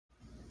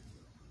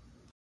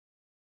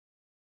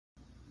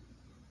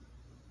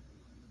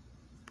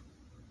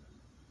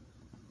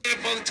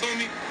Godfather told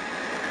me,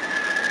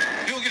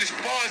 you don't get as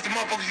far as the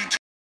motherfuckers you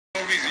talk to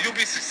for no reason. You'll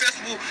be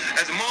successful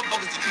as the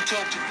motherfuckers that you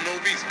talk to for no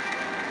reason.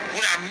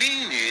 What I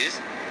mean is,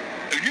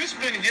 if you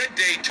spending your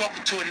day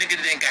talking to a nigga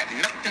that ain't got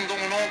nothing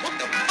going on, what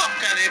the fuck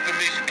kind of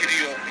information can he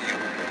offer you?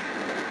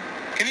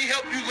 Can he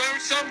help you learn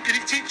something? Can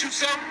he teach you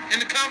something in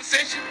the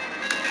conversation?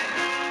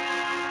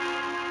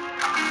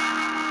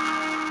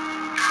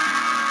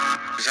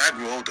 As I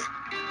grew older,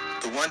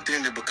 the one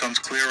thing that becomes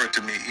clearer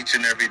to me each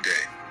and every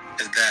day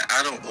is that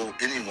I don't owe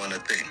anyone a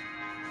thing,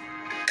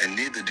 and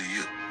neither do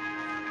you.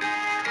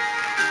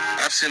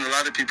 I've seen a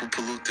lot of people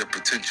pollute their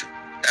potential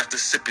after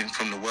sipping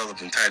from the well of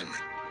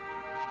entitlement.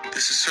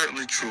 This is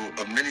certainly true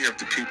of many of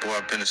the people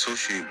I've been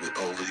associated with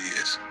over the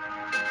years,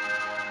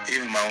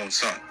 even my own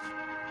son.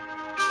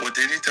 What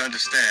they need to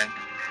understand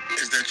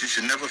is that you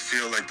should never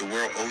feel like the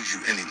world owes you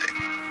anything.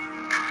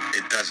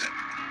 It doesn't.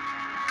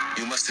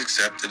 You must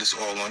accept that it's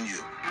all on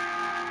you.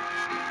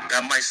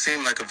 That might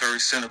seem like a very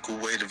cynical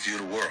way to view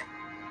the world,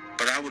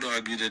 but I would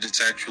argue that it's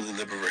actually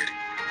liberating.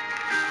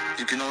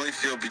 You can only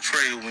feel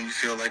betrayal when you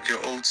feel like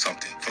you're owed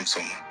something from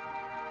someone.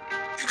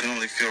 You can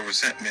only feel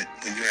resentment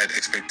when you had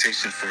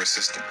expectations for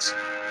assistance.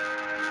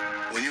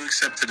 When you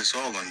accept that it's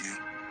all on you,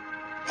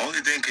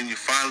 only then can you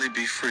finally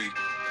be free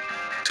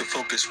to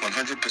focus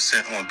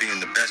 100% on being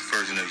the best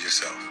version of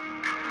yourself.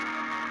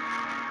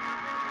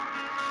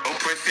 Don't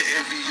pray for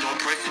envy, you don't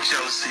pray for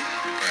jealousy.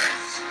 Right.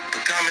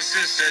 But common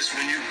sense says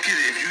when you get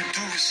it, if you do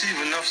receive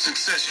enough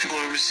success, you're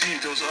going to receive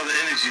those other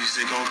energies.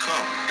 They're going to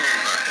come.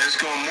 Right. And it's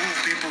going to move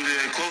people that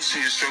are close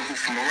to your circle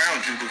from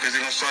around you because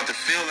they're going to start to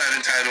feel that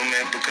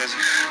entitlement because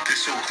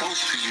they're so close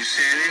to you.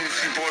 Saying, even if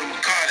you bought them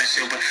a car, they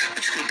say, but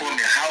you could have bought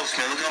me a house,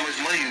 man. Look how much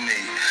money you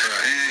made.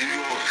 Right. And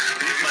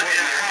if you bought me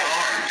a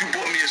house, you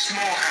bought me a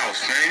small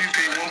house, man. You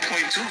paid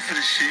 1.2 for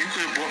this shit. You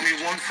could have bought me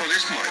one for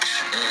this much.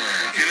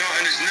 You know,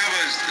 and it's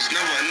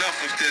never enough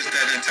if there's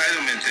that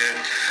entitlement there.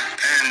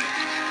 And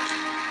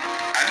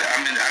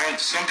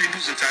some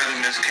people's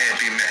entitlements can't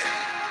be met.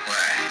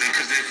 Right.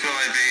 Because they feel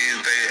like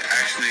they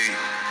actually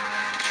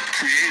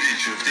created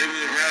you. If they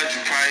were around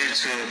you prior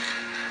to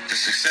the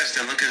success,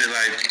 they look at it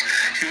like,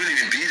 he wouldn't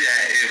even be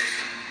that if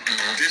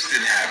this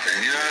didn't happen.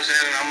 You know what I'm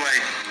saying? And I'm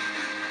like,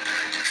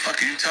 what the fuck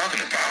are you talking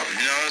about?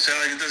 You know what I'm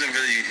saying?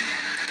 Like,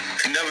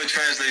 it never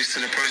translates to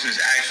the person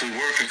who's actually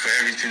working for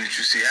everything that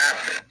you see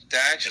happen. The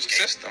actual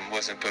system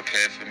wasn't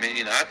prepared for me.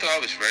 You know, I thought I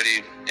was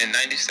ready in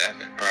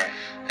 '97. Right.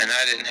 And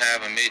I didn't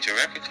have a major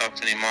record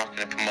company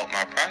marketing and promote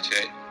my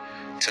project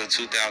till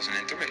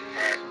 2003.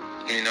 Right.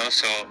 You know,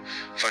 so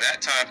for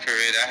that time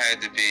period, I had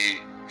to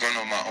run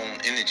on my own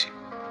energy.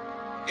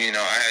 You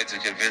know, I had to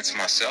convince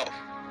myself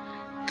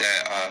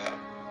that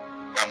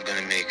I'm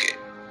gonna make it.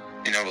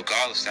 You know,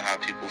 regardless of how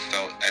people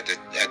felt at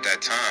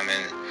that time.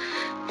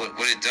 And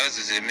what it does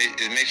is it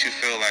makes you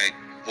feel like,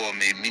 or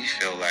made me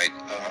feel like,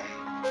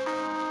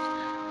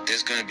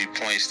 there's gonna be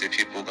points that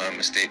people are gonna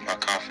mistake my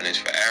confidence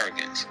for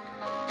arrogance.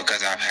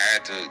 Because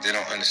they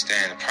don't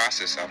understand the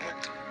process I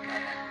went through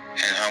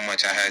and how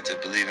much I had to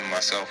believe in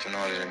myself in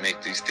order to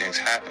make these things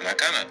happen.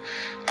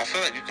 I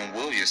feel like you can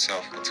will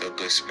yourself into a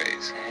good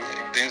space.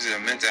 Things that are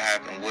meant to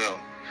happen will.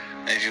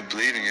 And if you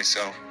believe in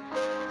yourself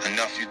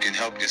enough, you can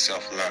help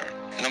yourself learn.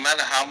 No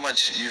matter how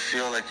much you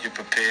feel like you're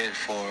prepared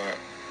for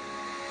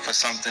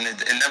something, it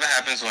never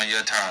happens on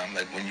your time,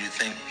 like when you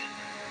think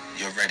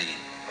you're ready,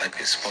 like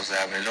it's supposed to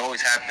happen. It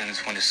always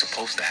happens when it's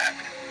supposed to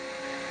happen.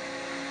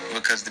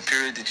 Because the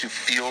period that you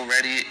feel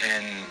ready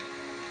and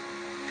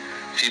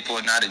people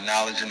are not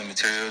acknowledging the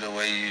material the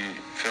way you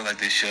feel like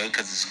they should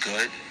because it's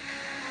good,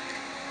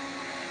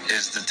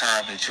 is the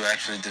time that you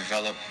actually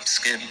develop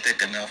skin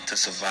thick enough to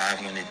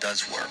survive when it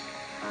does work.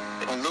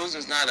 When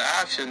losing's not an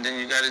option, then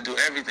you got to do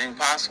everything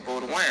possible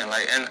to win. And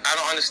I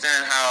don't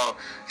understand how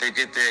they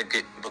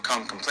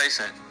become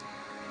complacent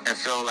and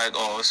feel like,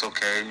 oh, it's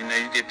okay. You know,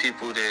 you get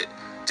people that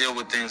deal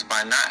with things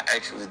by not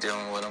actually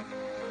dealing with them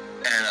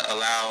and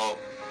allow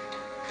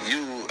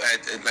you,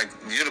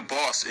 you're the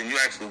boss and you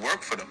actually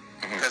work for them.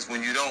 Mm-hmm. Because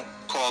when you don't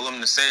call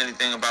them to say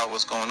anything about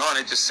what's going on,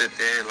 they just sit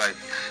there like,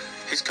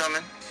 he's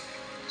coming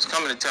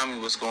to tell me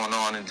what's going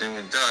on, and then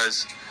when it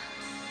does,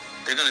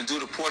 they're going to do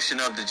the portion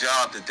of the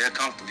job that they're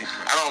comfortable.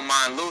 I don't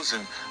mind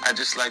losing. I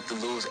just like to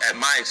lose at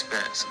my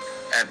expense.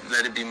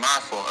 Let it be my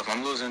fault. If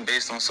I'm losing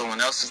based on someone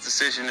else's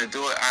decision to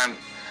do it, I'm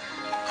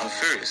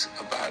furious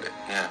about it.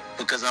 Yeah.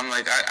 Because I'm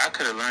like, I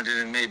could have learned it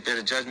and made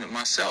better judgment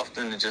myself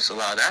than to just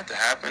allow that to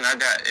happen. I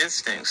got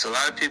instincts. A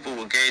lot of people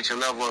will gauge your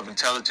level of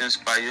intelligence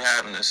by you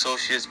having an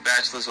associate's,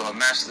 bachelor's, or a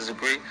master's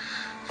degree.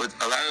 But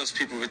a lot of those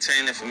people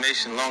retain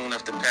information long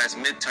enough to pass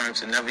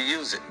midterms and never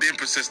use it. Being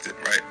persistent,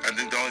 right? I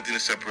think the only thing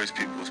that separates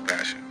people is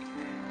passion,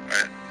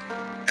 right?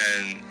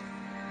 And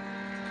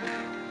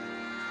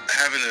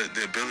having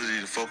the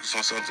ability to focus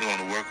on something,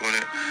 to work on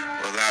it,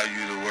 will allow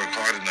you to work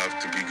hard enough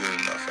to be good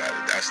enough at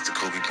it. That's the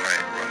Kobe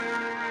Bryant run.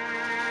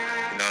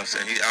 You know what I'm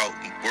saying? He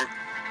outworked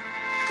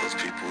those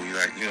people. A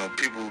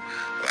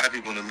lot of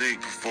people in the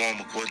league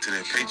perform according to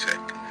their paycheck.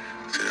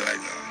 So they're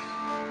like,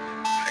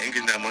 I ain't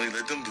getting that money,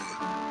 let them do it.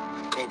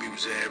 Kobe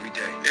was there every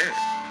day. Yeah.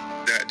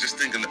 that, just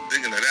thinking of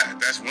that,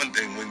 that's one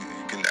thing when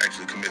you can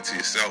actually commit to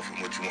yourself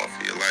and what you want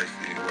for your life,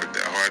 and you work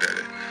that hard at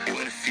it. You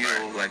wouldn't feel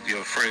like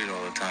you're afraid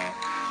all the time,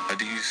 or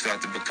do you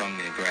start to become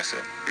the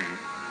aggressor?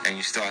 And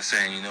you start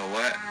saying, you know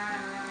what?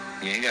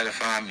 You ain't got to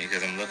find me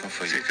because I'm looking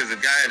for you. Because the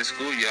guy at the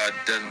schoolyard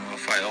doesn't want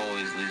to fight,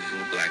 always leaves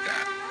with a black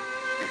eye.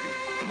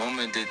 The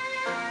moment that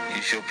you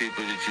show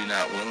people that you're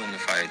not willing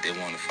to fight, they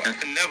want to fight.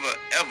 I never,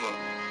 ever,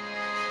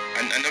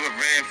 I never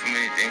ran from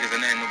anything because I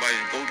didn't have nobody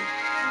to go to.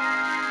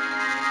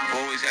 I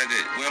always had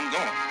that, where I'm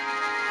going.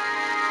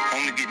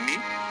 Home to get me?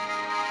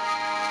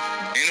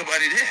 Ain't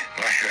nobody there.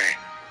 Right.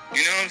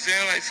 You know what I'm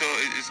saying? Like, so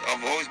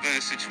I've always been in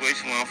a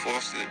situation where I'm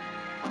forced to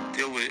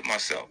deal with it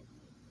myself.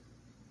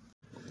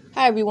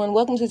 Hi everyone,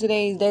 welcome to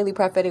today's Daily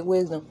Prophetic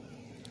Wisdom.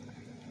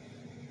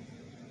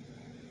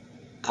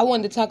 I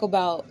wanted to talk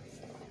about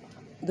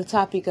the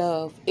topic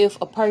of if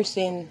a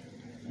person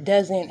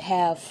doesn't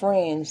have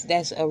friends,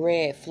 that's a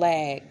red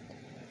flag.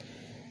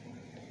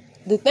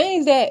 The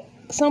things that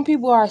some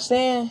people are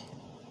saying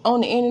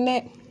on the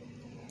internet,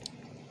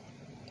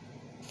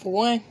 for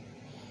one,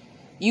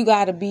 you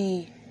gotta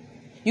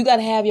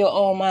have your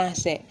own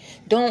mindset.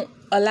 Don't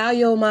allow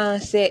your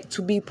mindset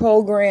to be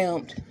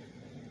programmed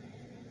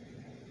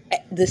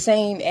the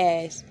same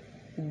as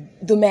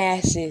the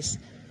masses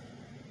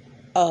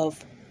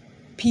of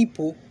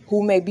people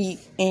who may be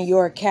in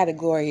your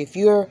category. If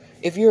you're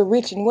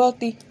rich and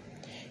wealthy,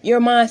 your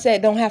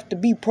mindset don't have to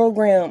be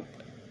programmed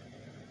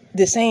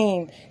the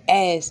same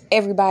as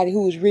everybody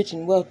who is rich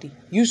and wealthy.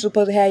 You're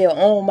supposed to have your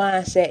own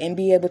mindset and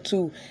be able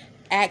to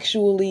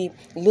actually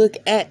look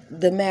at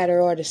the matter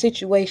or the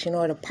situation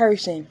or the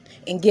person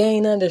and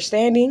gain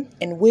understanding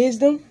and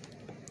wisdom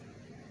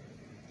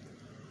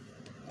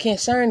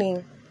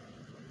concerning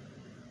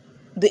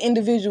the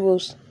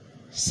individual's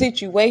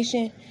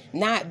situation,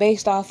 not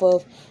based off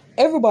of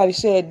everybody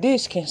said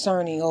this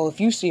concerning, or if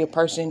you see a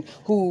person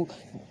who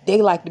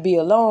they like to be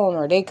alone,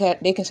 or they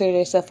consider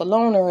themselves a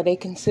loner, or they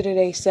consider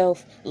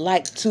themselves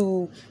like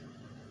to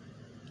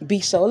be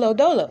solo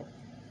dolo.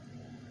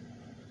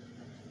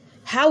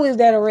 How is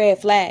that a red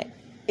flag?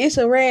 It's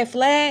a red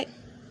flag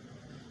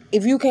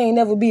if you can't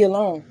never be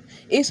alone.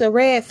 It's a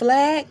red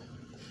flag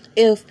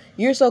if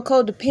you're so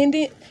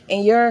codependent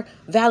and your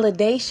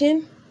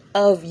validation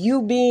of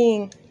you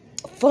being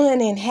fun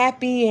and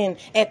happy and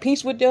at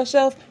peace with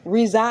yourself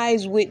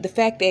resides with the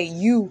fact that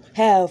you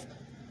have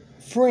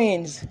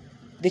friends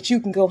that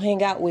you can go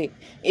hang out with.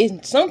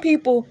 And some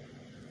people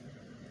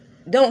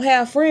don't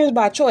have friends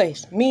by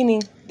choice,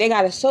 meaning they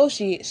got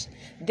associates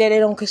that they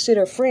don't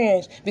consider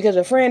friends, because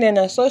a friend and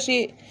an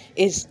associate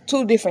is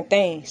two different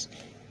things.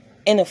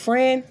 And a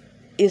friend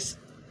is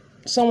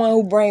someone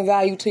who bring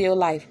value to your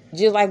life.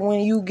 Just like when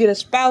you get a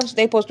spouse,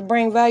 they supposed to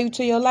bring value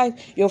to your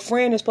life. Your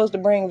friend is supposed to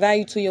bring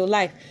value to your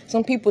life.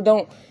 Some people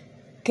don't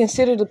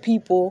consider the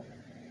people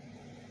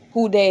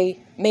who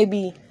they may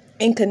be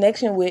in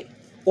connection with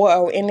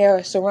or in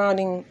their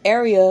surrounding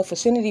area,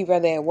 vicinity,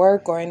 whether at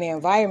work or in their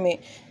environment.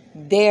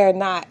 They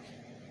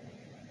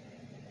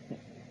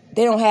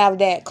don't have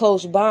that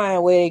close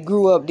bond where they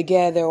grew up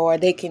together, or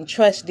they can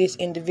trust this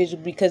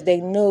individual because they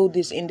know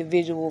this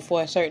individual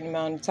for a certain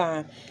amount of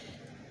time.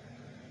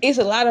 It's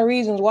a lot of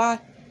reasons why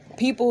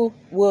people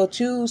will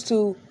choose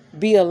to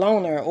be a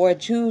loner or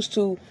choose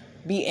to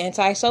be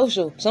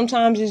antisocial.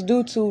 Sometimes it's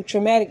due to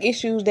traumatic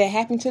issues that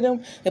happen to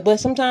them, but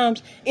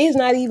sometimes it's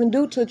not even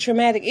due to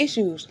traumatic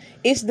issues.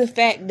 It's the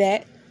fact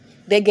that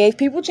they gave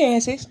people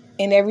chances,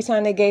 and every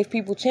time they gave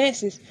people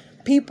chances,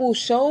 people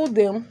showed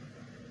them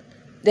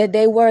that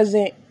they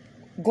wasn't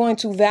going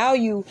to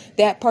value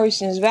that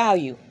person's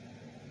value.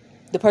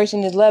 The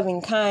person is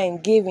loving,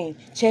 kind, giving,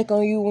 check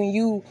on you when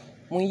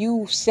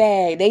you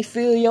sad. They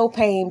feel your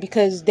pain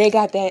because they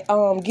got that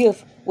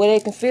gift where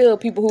they can feel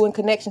people who in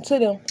connection to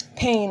them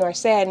pain or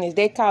sadness.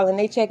 They calling,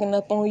 they checking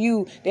up on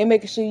you, they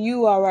making sure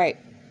you all right.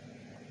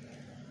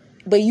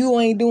 But you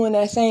ain't doing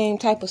that same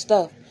type of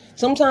stuff.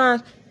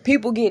 Sometimes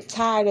people get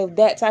tired of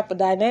that type of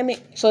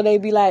dynamic, so they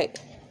be like,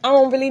 I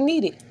don't really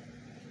need it.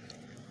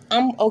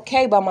 I'm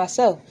okay by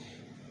myself.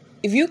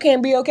 If you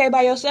can't be okay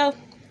by yourself,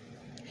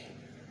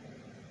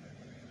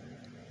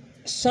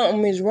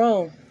 something is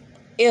wrong.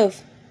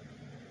 If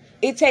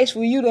it takes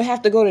for you to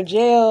have to go to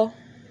jail,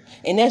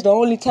 and that's the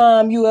only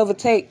time you ever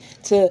take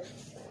to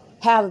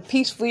have a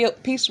peace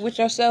with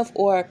yourself,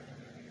 or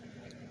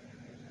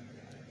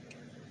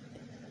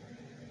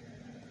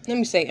let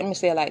me say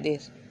it like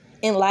this.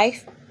 In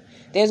life,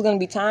 there's going to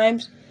be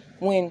times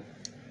when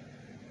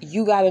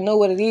you got to know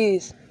what it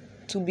is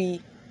to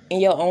be in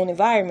your own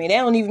environment.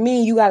 That don't even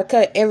mean you got to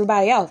cut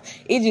everybody off.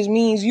 It just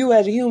means you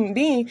as a human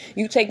being,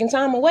 you taking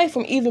time away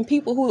from even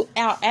people who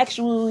are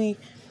actually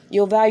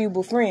your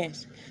valuable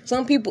friends.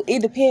 Some people,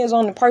 it depends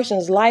on the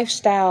person's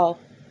lifestyle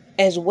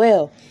as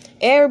well.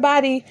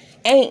 Everybody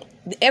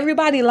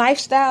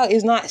lifestyle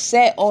is not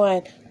set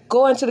on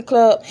going to the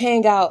club,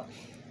 hang out,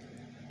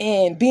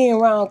 and being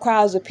around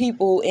crowds of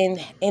people and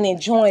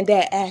enjoying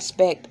that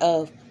aspect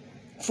of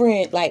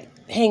friend, like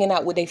hanging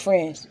out with their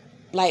friends.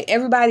 Like,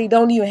 everybody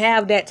don't even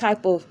have that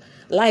type of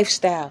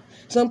lifestyle.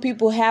 Some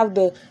people have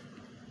the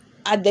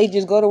they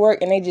just go to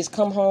work and they just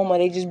come home, or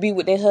they just be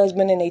with their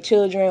husband and their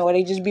children, or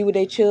they just be with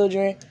their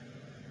children,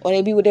 or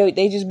they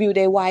just be with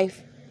their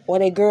wife, or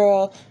their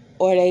girl,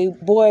 or their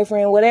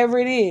boyfriend, whatever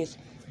it is.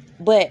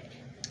 But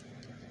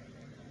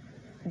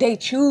they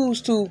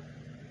choose to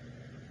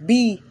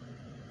be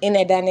in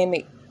that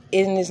dynamic,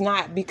 and it's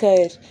not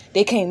because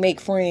they can't make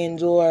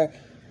friends, or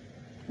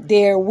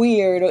they're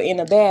weird, or in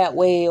a bad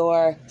way,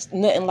 or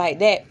nothing like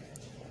that.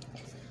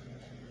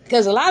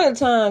 Because a lot of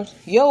times,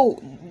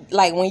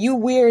 like when you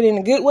weird in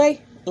a good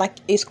way, like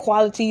it's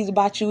qualities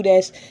about you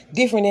that's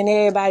different than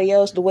everybody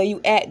else. The way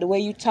you act, the way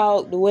you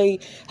talk, the way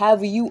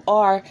however you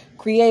are,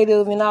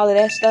 creative and all of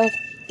that stuff.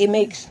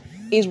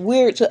 It's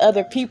weird to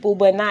other people,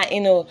 but not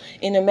in a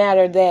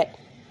matter that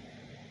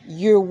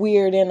you're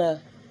weird in a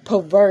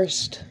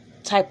perverse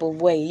type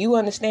of way. You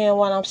understand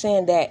what I'm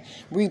saying? That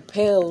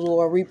repels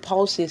or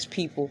repulses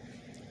people.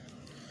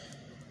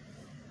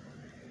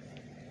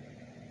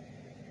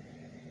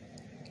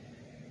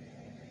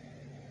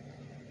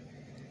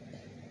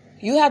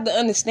 You have to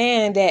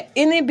understand that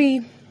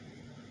even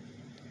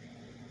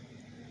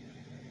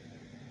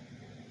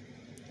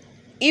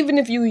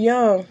if you're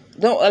young,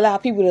 don't allow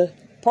people to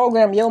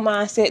program your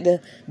mindset to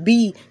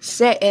be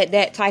set at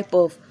that type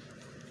of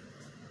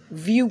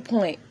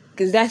viewpoint,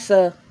 because that's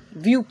a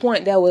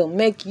viewpoint that will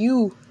make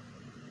you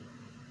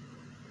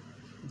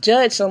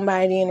judge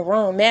somebody in the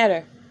wrong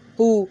manner.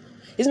 Who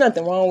there's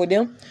nothing wrong with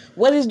them.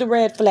 What is the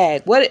red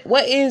flag?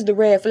 What is the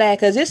red flag?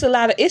 Because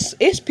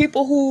it's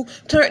people who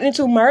turned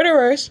into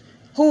murderers.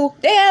 Who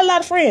they had a lot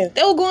of friends.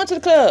 They were going to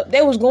the club.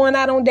 They was going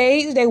out on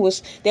dates. They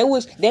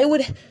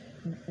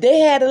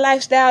had a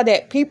lifestyle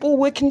that people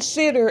would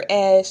consider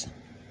as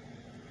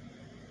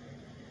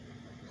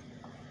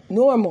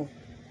normal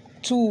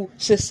to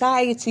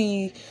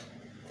society.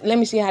 Let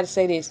me see how to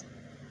say this.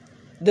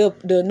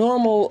 The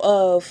normal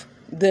of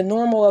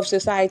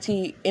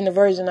society, in the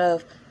version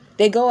of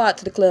they go out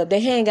to the club, they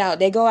hang out,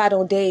 they go out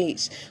on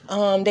dates,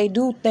 they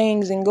do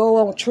things and go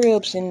on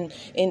trips and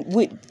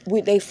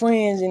with their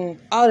friends and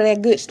all of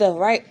that good stuff,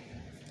 right?